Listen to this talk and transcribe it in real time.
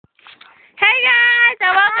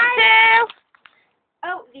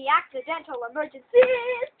accidental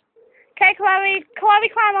emergencies. Okay, Chloe,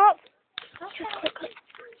 climb up. Okay. Just quickly.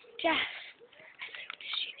 Jess.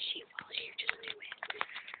 She will. You just do it.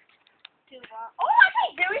 Do what? Oh, I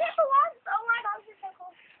keep doing it for once. Oh my God, this is so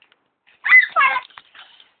cool. Oh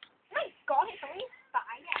my God, it's only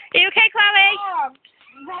fire. Are you okay, Chloe? Oh,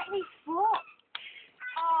 let me foot.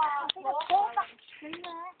 Oh, I think I caught that tree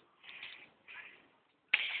there.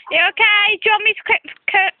 You okay? Do you want me to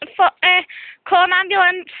call an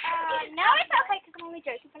ambulance? No, it's okay because I'm only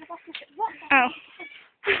joking. What the Oh.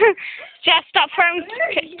 Just stop throwing.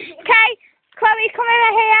 Okay, Chloe, come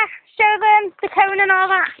over here. Show them the cone and all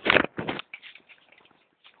that.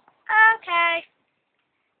 Okay.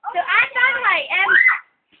 So, and by the way,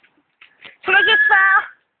 Someone just fell.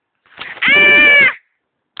 Ah!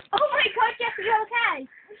 oh my God, Jess, are you okay?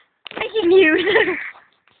 Making news.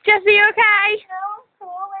 Jess, are you okay? No, I'm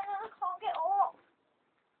falling and I can't get up.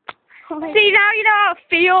 See, now you know how it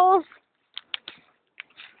feels.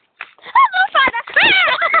 I'm on fire.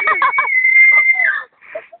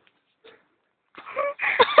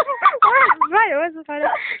 Right, where's the fire?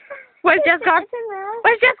 Where's Jess gone?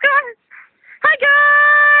 Where's Jess gone? Hi,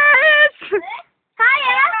 guys!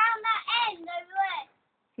 Hiya! Around that end over there.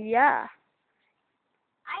 Yeah.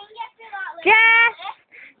 I can get through that little Jess!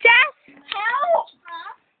 Jess! Help!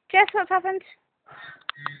 Huh? Jess, what's happened?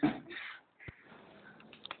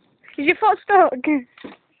 Is your foot stuck? I see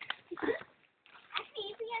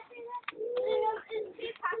if we get through that. There's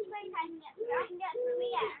two pathways I can get through. I can get through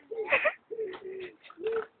here.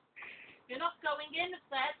 You're not going in, it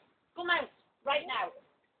says. Come out, right now.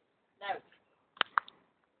 No.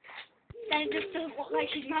 Then it just doesn't look like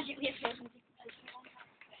she's magically appeared from different places.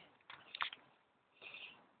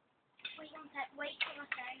 Wait one sec, wait till I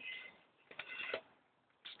say.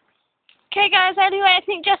 Okay, guys, anyway, I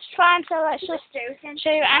think Jess is fine, so let's just show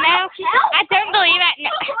you. I know. I don't believe it.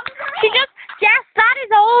 No. Jess, that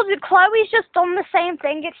is old. Chloe's just done the same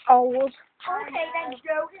thing. It's old. Okay, then,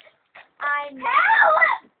 Joe. I'm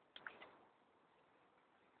help!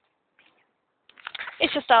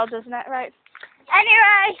 It's just old, isn't it? Right.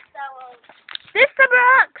 Anyway, So old. this is the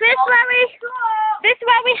Brooke. This is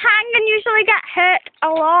where we hang and usually get hurt a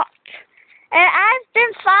lot. I've been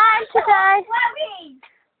fine today,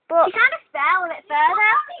 but She kind of fell a bit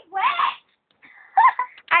further.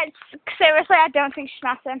 seriously, I don't think she's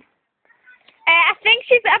messing. I think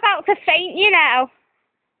she's about to faint, you know.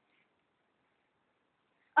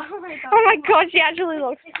 Oh my God. Oh my God, she actually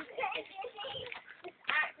looks. Have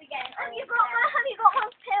you got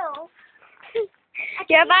those pills?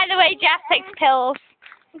 Yeah, by the way, Jess takes pills.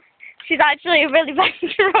 She's actually a really bad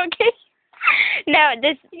druggie. No,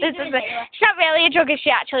 this is she's not really a druggie. She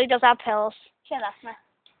actually does have pills. She has asthma.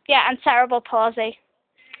 Yeah, and cerebral palsy.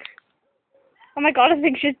 Oh my God, I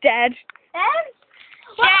think she's dead.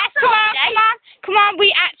 Jess, come on.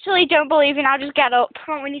 We actually don't believe you now. Just get up.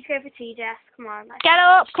 Come on, we need to go for tea, Jess. Come on. Get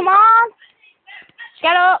up. Come on.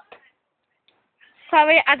 Get up.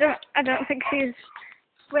 Sorry, I don't think she's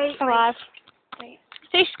alive. Wait.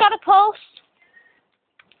 So she's got a pulse.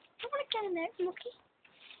 I want to get in there. It's lucky.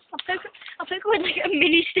 I'll poke her with like a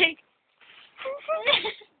mini stick.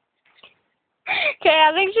 Okay,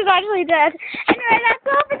 I think she's actually dead. Anyway, that's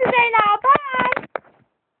all for today now. Bye.